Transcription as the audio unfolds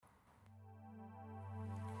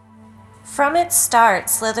From its start,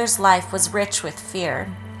 Slither's life was rich with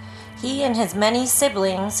fear. He and his many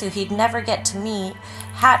siblings, who he'd never get to meet,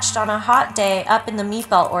 hatched on a hot day up in the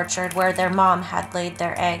meatball orchard where their mom had laid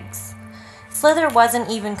their eggs. Slither wasn't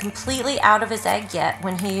even completely out of his egg yet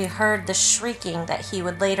when he heard the shrieking that he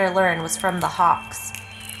would later learn was from the hawks.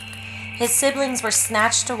 His siblings were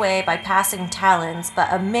snatched away by passing talons,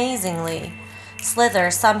 but amazingly, Slither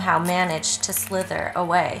somehow managed to slither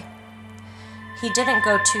away. He didn't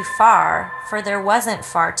go too far, for there wasn't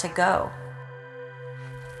far to go.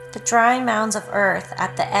 The dry mounds of earth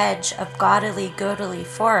at the edge of Godily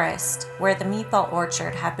Forest, where the meatball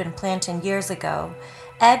orchard had been planted years ago,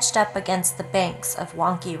 edged up against the banks of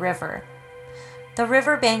Wonky River. The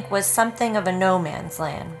riverbank was something of a no-man's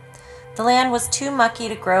land. The land was too mucky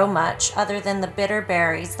to grow much other than the bitter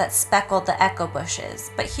berries that speckled the echo bushes,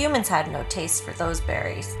 but humans had no taste for those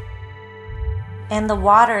berries. And the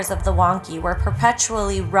waters of the Wonky were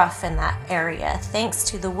perpetually rough in that area thanks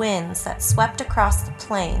to the winds that swept across the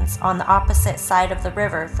plains on the opposite side of the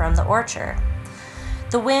river from the orchard.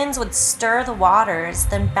 The winds would stir the waters,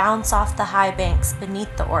 then bounce off the high banks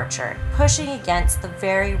beneath the orchard, pushing against the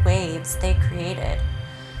very waves they created.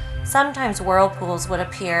 Sometimes whirlpools would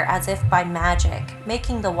appear as if by magic,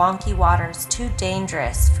 making the Wonky waters too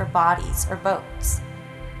dangerous for bodies or boats.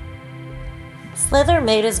 Slither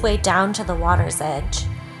made his way down to the water's edge.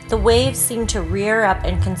 The waves seemed to rear up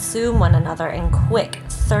and consume one another in quick,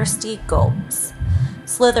 thirsty gulps.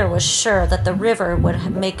 Slither was sure that the river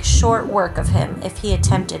would make short work of him if he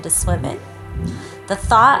attempted to swim it. The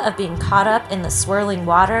thought of being caught up in the swirling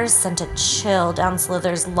waters sent a chill down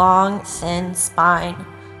Slither's long, thin spine.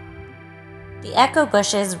 The echo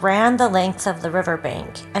bushes ran the length of the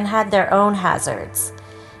riverbank and had their own hazards.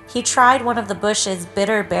 He tried one of the bush's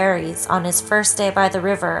bitter berries on his first day by the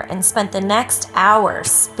river and spent the next hour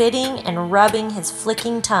spitting and rubbing his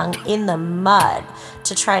flicking tongue in the mud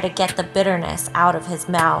to try to get the bitterness out of his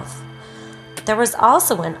mouth. There was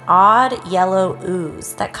also an odd yellow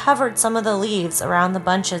ooze that covered some of the leaves around the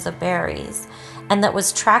bunches of berries and that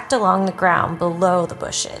was tracked along the ground below the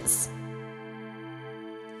bushes.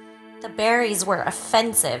 The berries were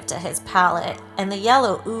offensive to his palate, and the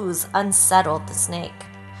yellow ooze unsettled the snake.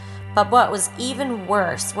 But what was even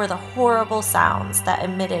worse were the horrible sounds that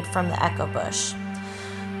emitted from the echo bush.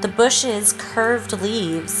 The bush's curved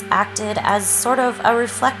leaves acted as sort of a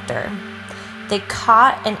reflector. They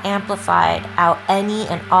caught and amplified out any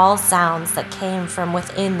and all sounds that came from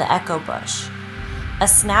within the echo bush. A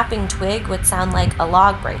snapping twig would sound like a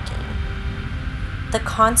log breaking. The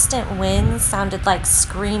constant winds sounded like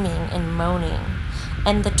screaming and moaning,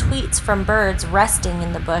 and the tweets from birds resting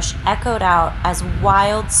in the bush echoed out as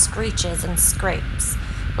wild screeches and scrapes,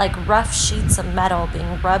 like rough sheets of metal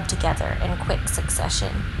being rubbed together in quick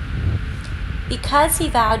succession. Because he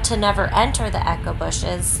vowed to never enter the echo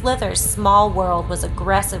bushes, Slither's small world was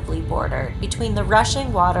aggressively bordered between the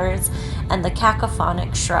rushing waters and the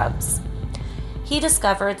cacophonic shrubs. He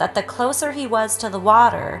discovered that the closer he was to the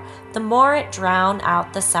water, the more it drowned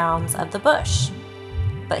out the sounds of the bush.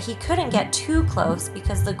 But he couldn't get too close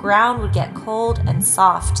because the ground would get cold and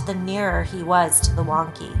soft the nearer he was to the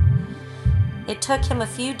Wonky. It took him a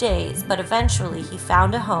few days, but eventually he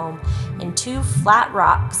found a home in two flat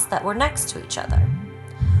rocks that were next to each other.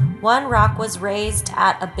 One rock was raised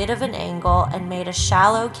at a bit of an angle and made a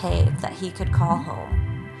shallow cave that he could call home.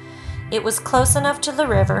 It was close enough to the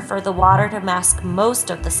river for the water to mask most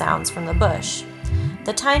of the sounds from the bush.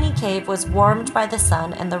 The tiny cave was warmed by the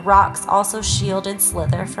sun, and the rocks also shielded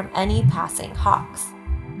Slither from any passing hawks.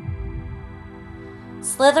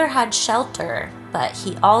 Slither had shelter, but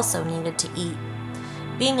he also needed to eat.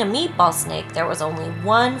 Being a meatball snake, there was only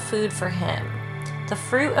one food for him: the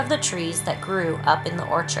fruit of the trees that grew up in the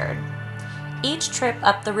orchard. Each trip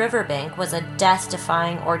up the riverbank was a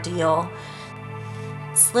death-defying ordeal.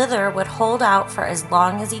 Slither would hold out for as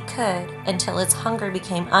long as he could until his hunger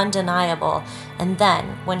became undeniable, and then,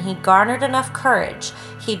 when he garnered enough courage,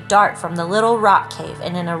 he'd dart from the little rock cave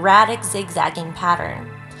in an erratic zigzagging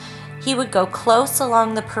pattern. He would go close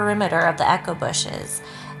along the perimeter of the echo bushes,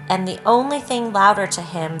 and the only thing louder to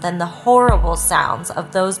him than the horrible sounds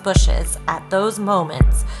of those bushes at those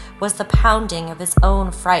moments was the pounding of his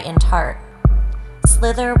own frightened heart.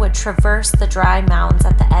 Slither would traverse the dry mounds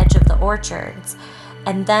at the edge of the orchards,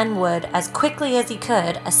 and then would, as quickly as he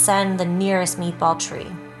could, ascend the nearest meatball tree.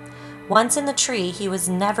 Once in the tree, he was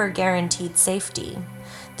never guaranteed safety.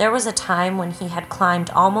 There was a time when he had climbed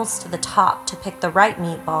almost to the top to pick the right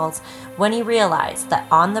meatballs when he realized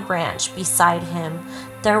that on the branch beside him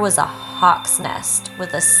there was a hawk's nest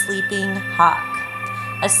with a sleeping hawk.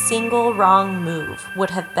 A single wrong move would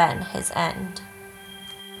have been his end.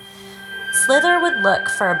 Slither would look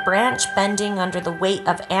for a branch bending under the weight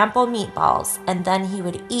of ample meatballs, and then he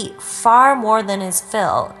would eat far more than his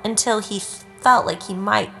fill until he felt like he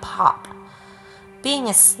might pop. Being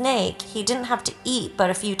a snake, he didn't have to eat but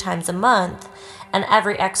a few times a month, and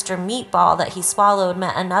every extra meatball that he swallowed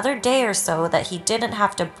meant another day or so that he didn't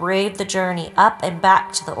have to brave the journey up and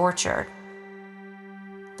back to the orchard.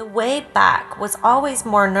 The way back was always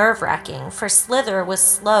more nerve-wracking, for Slither was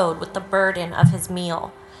slowed with the burden of his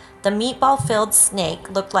meal. The meatball-filled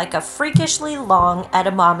snake looked like a freakishly long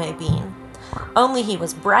edamame bean, only he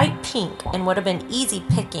was bright pink and would have been easy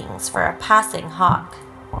pickings for a passing hawk.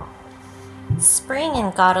 Spring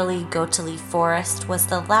in Gotali Forest was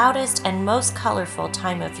the loudest and most colorful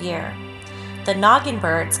time of year. The noggin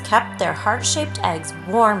birds kept their heart-shaped eggs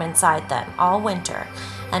warm inside them all winter,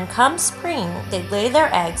 and come spring, they'd lay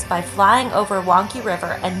their eggs by flying over Wonky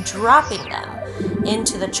River and dropping them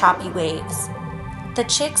into the choppy waves. The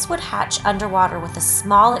chicks would hatch underwater with a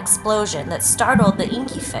small explosion that startled the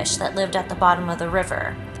inky fish that lived at the bottom of the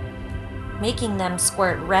river, making them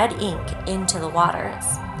squirt red ink into the waters.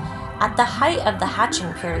 At the height of the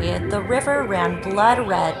hatching period, the river ran blood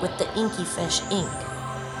red with the inky fish ink.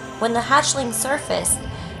 When the hatchlings surfaced,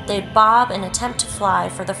 they'd bob and attempt to fly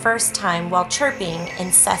for the first time while chirping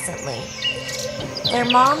incessantly. Their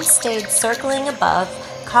moms stayed circling above,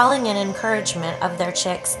 calling in encouragement of their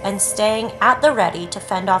chicks and staying at the ready to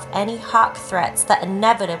fend off any hawk threats that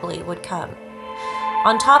inevitably would come.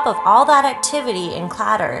 On top of all that activity and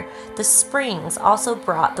clatter, the springs also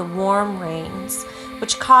brought the warm rains,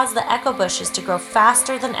 which caused the echo bushes to grow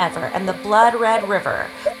faster than ever, and the blood-red river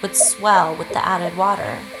would swell with the added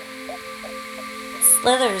water.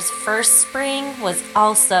 Slither's first spring was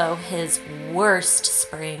also his worst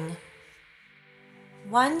spring.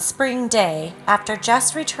 One spring day, after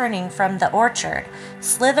just returning from the orchard,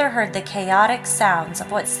 Slither heard the chaotic sounds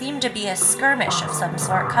of what seemed to be a skirmish of some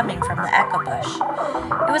sort coming from the echo bush.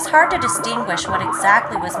 It was hard to distinguish what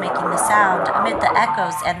exactly was making the sound amid the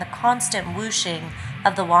echoes and the constant whooshing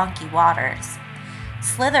of the wonky waters.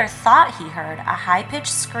 Slither thought he heard a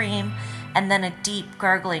high-pitched scream and then a deep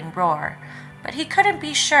gurgling roar, but he couldn't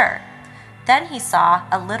be sure. Then he saw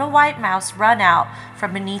a little white mouse run out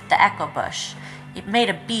from beneath the echo bush. It made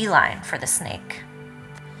a beeline for the snake.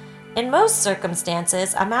 In most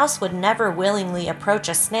circumstances, a mouse would never willingly approach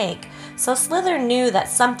a snake, so Slither knew that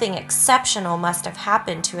something exceptional must have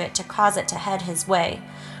happened to it to cause it to head his way.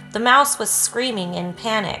 The mouse was screaming in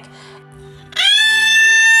panic.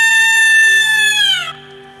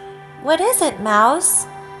 "What is it, mouse?"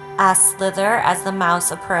 asked Slither as the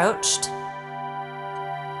mouse approached.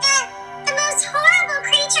 The most horrible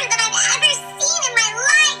creature that I've ever seen in my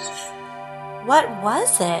life! "What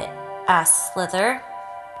was it?" asked Slither.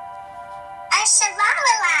 A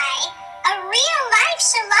shalalalai! A real-life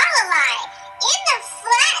shalalalai! In the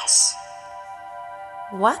flesh!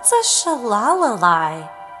 "What's a shalalalai?"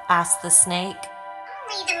 asked the snake.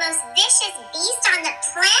 Only the most vicious beast on the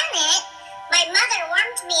planet! My mother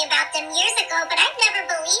warned me about them years ago, but I've never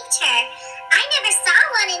believed her. I never saw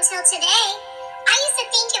one until today. I used to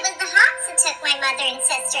think it was the hawks that took my mother and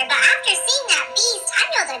sister, but after seeing that beast, I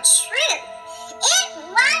know the truth. It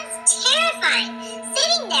was terrifying,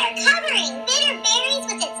 sitting there covering bitter berries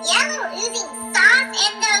with its yellow oozing sauce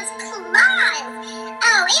and those claws.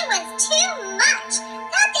 Oh, it was too much.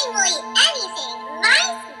 That thing will eat anything.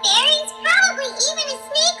 Mice, berries, probably even a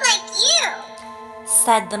snake like you,"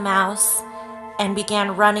 said the mouse, and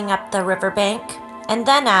began running up the riverbank, and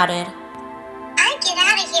then added, "I'd get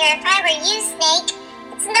out of here if I were you, Snake.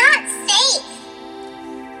 It's not safe."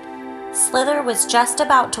 Slither was just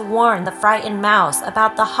about to warn the frightened mouse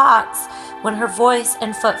about the hawks when her voice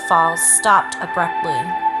and footfalls stopped abruptly.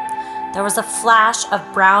 There was a flash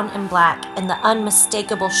of brown and black and the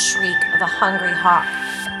unmistakable shriek of a hungry hawk,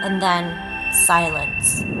 and then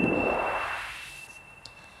silence.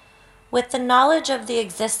 With the knowledge of the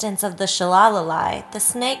existence of the shalalalai, the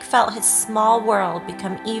snake felt his small world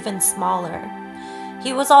become even smaller.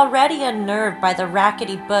 He was already unnerved by the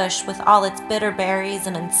rackety bush with all its bitter berries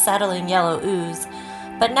and unsettling yellow ooze,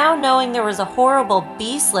 but now knowing there was a horrible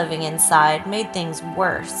beast living inside made things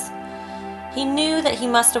worse. He knew that he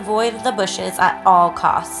must avoid the bushes at all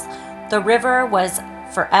costs. The river was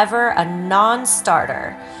forever a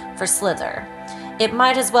non-starter for Slither. It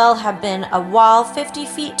might as well have been a wall 50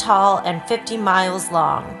 feet tall and 50 miles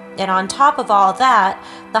long. And on top of all that,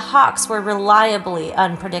 the hawks were reliably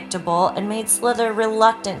unpredictable and made Slither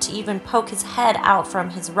reluctant to even poke his head out from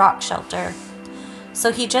his rock shelter.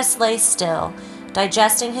 So he just lay still,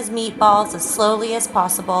 digesting his meatballs as slowly as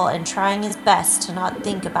possible and trying his best to not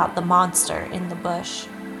think about the monster in the bush.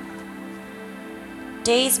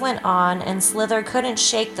 Days went on, and Slither couldn't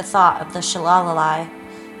shake the thought of the Shalalalai.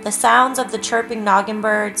 The sounds of the chirping noggin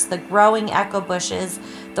birds, the growing echo bushes,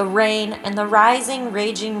 the rain, and the rising,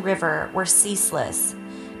 raging river were ceaseless.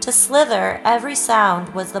 To Slither, every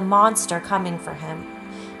sound was the monster coming for him.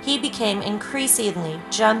 He became increasingly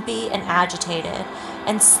jumpy and agitated,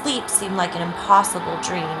 and sleep seemed like an impossible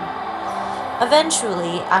dream.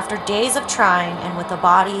 Eventually, after days of trying and with a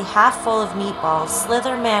body half full of meatballs,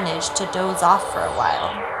 Slither managed to doze off for a while.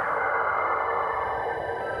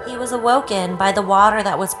 He was awoken by the water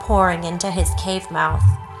that was pouring into his cave mouth.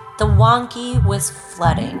 The Wonky was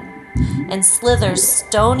flooding, and Slither's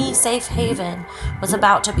stony safe haven was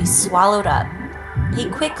about to be swallowed up. He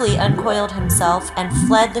quickly uncoiled himself and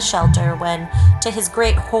fled the shelter when, to his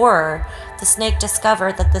great horror, the snake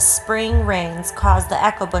discovered that the spring rains caused the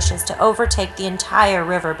echo bushes to overtake the entire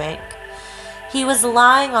riverbank. He was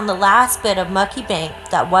lying on the last bit of mucky bank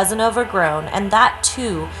that wasn't overgrown, and that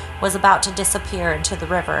too was about to disappear into the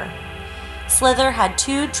river. Slither had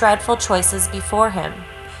two dreadful choices before him: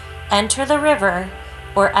 enter the river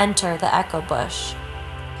or enter the echo bush.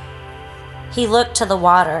 He looked to the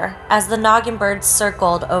water as the noggin birds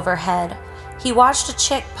circled overhead. He watched a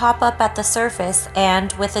chick pop up at the surface,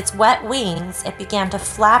 and with its wet wings, it began to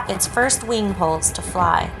flap its first wing poles to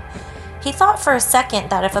fly. He thought for a second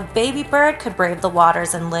that if a baby bird could brave the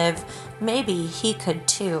waters and live, maybe he could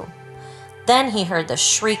too. Then he heard the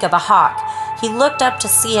shriek of a hawk. He looked up to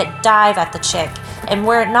see it dive at the chick, and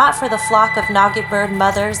were it not for the flock of noggin bird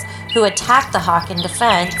mothers who attacked the hawk in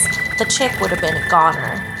defense, the chick would have been a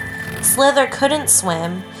goner. Slither couldn't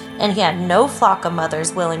swim, and he had no flock of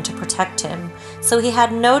mothers willing to protect him, so he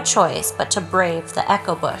had no choice but to brave the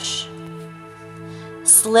echo bush.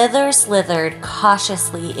 Slither slithered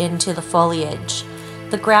cautiously into the foliage.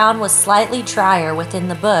 The ground was slightly drier within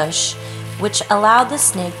the bush, which allowed the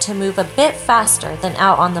snake to move a bit faster than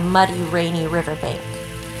out on the muddy, rainy riverbank.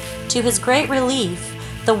 To his great relief,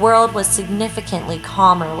 the world was significantly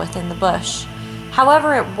calmer within the bush.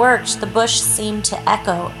 However it worked, the bush seemed to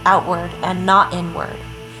echo outward and not inward.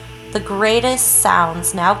 The greatest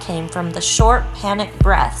sounds now came from the short, panicked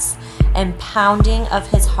breaths and pounding of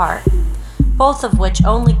his heart, both of which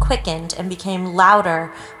only quickened and became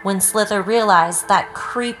louder when Slither realized that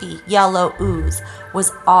creepy yellow ooze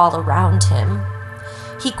was all around him.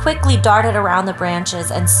 He quickly darted around the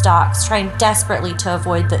branches and stalks, trying desperately to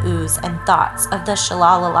avoid the ooze and thoughts of the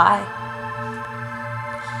Shalalalai.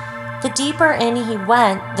 The deeper in he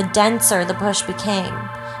went, the denser the bush became.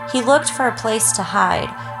 He looked for a place to hide,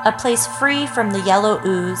 a place free from the yellow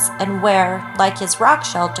ooze, and where, like his rock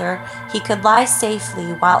shelter, he could lie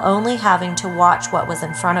safely while only having to watch what was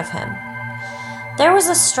in front of him. There was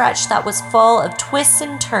a stretch that was full of twists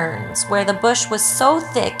and turns, where the bush was so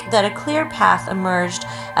thick that a clear path emerged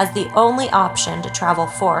as the only option to travel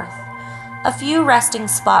forth. A few resting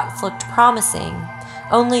spots looked promising,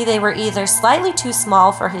 only they were either slightly too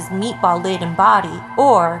small for his meatball-laden body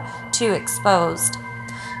or too exposed.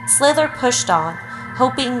 Slither pushed on,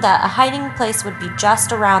 hoping that a hiding place would be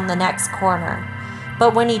just around the next corner.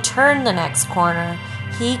 But when he turned the next corner,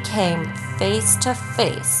 he came face to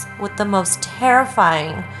face with the most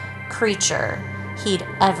terrifying creature he'd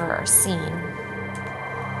ever seen.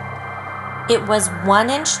 It was 1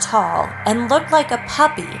 inch tall and looked like a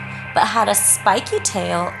puppy, but had a spiky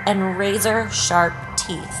tail and razor-sharp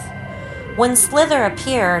teeth. When Slither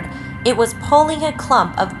appeared, it was pulling a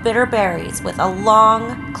clump of bitter berries with a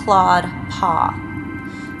long, clawed paw.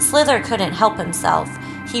 Slither couldn't help himself.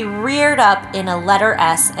 He reared up in a letter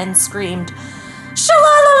S and screamed,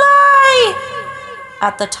 "Shalalalai!"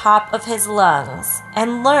 at the top of his lungs,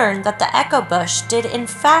 and learned that the echo bush did in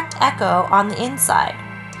fact echo on the inside.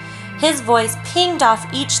 His voice pinged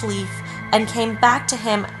off each leaf and came back to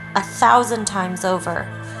him 1,000 times over.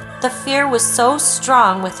 The fear was so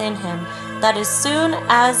strong within him that as soon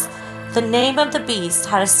as the name of the beast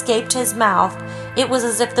had escaped his mouth, it was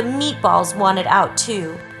as if the meatballs wanted out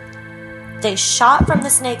too. They shot from the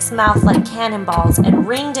snake's mouth like cannonballs and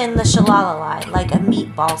ringed in the Shalalalai like a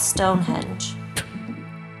meatball Stonehenge.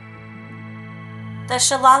 The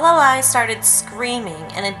Shalalalai started screaming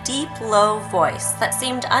in a deep, low voice that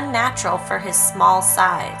seemed unnatural for his small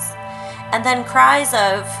size, and then cries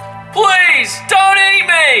of, "Please, don't eat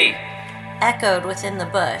me!" echoed within the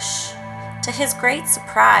bush. To his great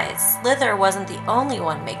surprise, Slither wasn't the only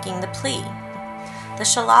one making the plea. The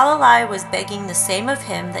Shalalalai was begging the same of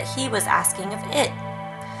him that he was asking of it.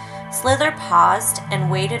 Slither paused and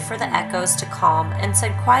waited for the echoes to calm and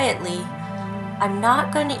said quietly, "I'm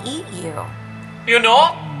not going to eat you." You're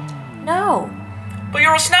not? "No, But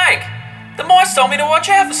you're a snake. The mice told me to watch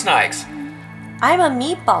out for snakes. I'm a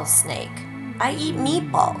meatball snake. I eat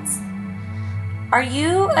meatballs. Are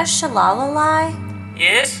you a Shalalalai?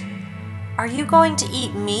 Yes? Are you going to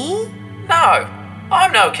eat me? No,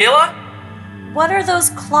 I'm no killer. What are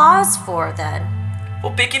those claws for then?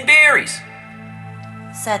 For picking berries.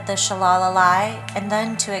 Said the Shalalalai, and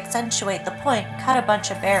then to accentuate the point, cut a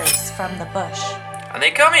bunch of berries from the bush. And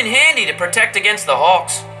they come in handy to protect against the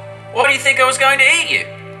hawks. Why do you think I was going to eat you?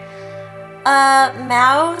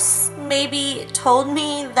 Mouse maybe told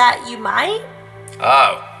me that you might?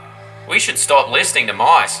 Oh, we should stop listening to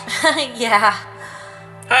mice. Yeah.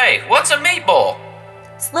 Hey, what's a meatball?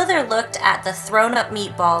 Slither looked at the thrown-up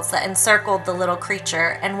meatballs that encircled the little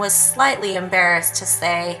creature and was slightly embarrassed to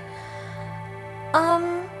say,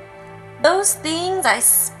 those things I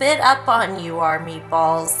spit up on you are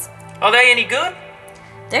meatballs. Are they any good?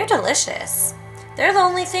 They're delicious. They're the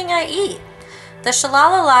only thing I eat. The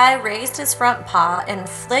Shalalalai raised his front paw and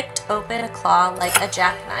flicked open a claw like a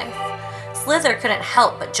jackknife. Slither couldn't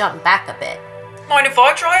help but jump back a bit. Mind if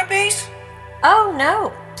I try a piece? Oh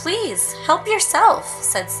no, please, help yourself,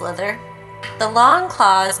 said Slither. The long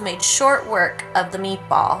claws made short work of the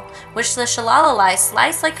meatball, which the Shalalalai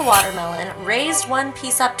sliced like a watermelon, raised one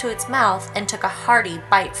piece up to its mouth, and took a hearty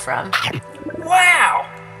bite from. Wow,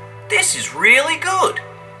 this is really good.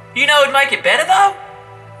 You know what'd make it better though?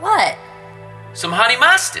 What? Some honey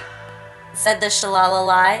mustard. Said the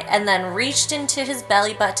Shalalalai, and then reached into his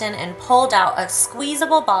belly button and pulled out a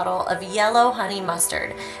squeezable bottle of yellow honey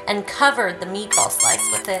mustard and covered the meatball slice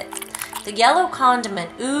with it. The yellow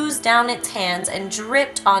condiment oozed down its hands and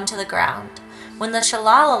dripped onto the ground. When the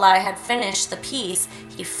Shalalalai had finished the piece,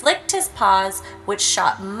 he flicked his paws, which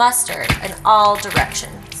shot mustard in all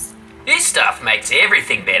directions. This stuff makes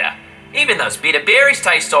everything better. Even those bitter berries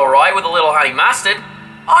taste alright with a little honey mustard.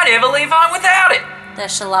 I'd never leave home without it, the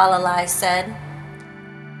Shalalalai said.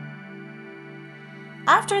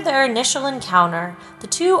 After their initial encounter, the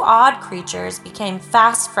two odd creatures became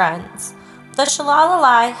fast friends. The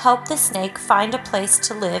Shalalalai helped the snake find a place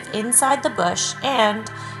to live inside the bush,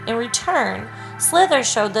 and, in return, Slither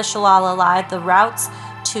showed the Shalalalai the routes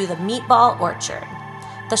to the meatball orchard.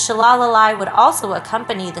 The Shalalalai would also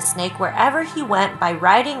accompany the snake wherever he went by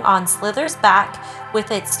riding on Slither's back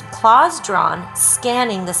with its claws drawn,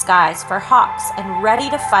 scanning the skies for hawks and ready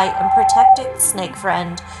to fight and protect its snake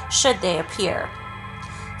friend should they appear.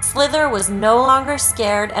 Slither was no longer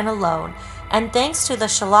scared and alone, and thanks to the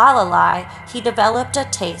Shalalalai, he developed a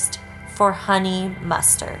taste for honey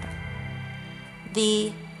mustard.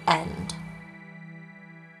 The end.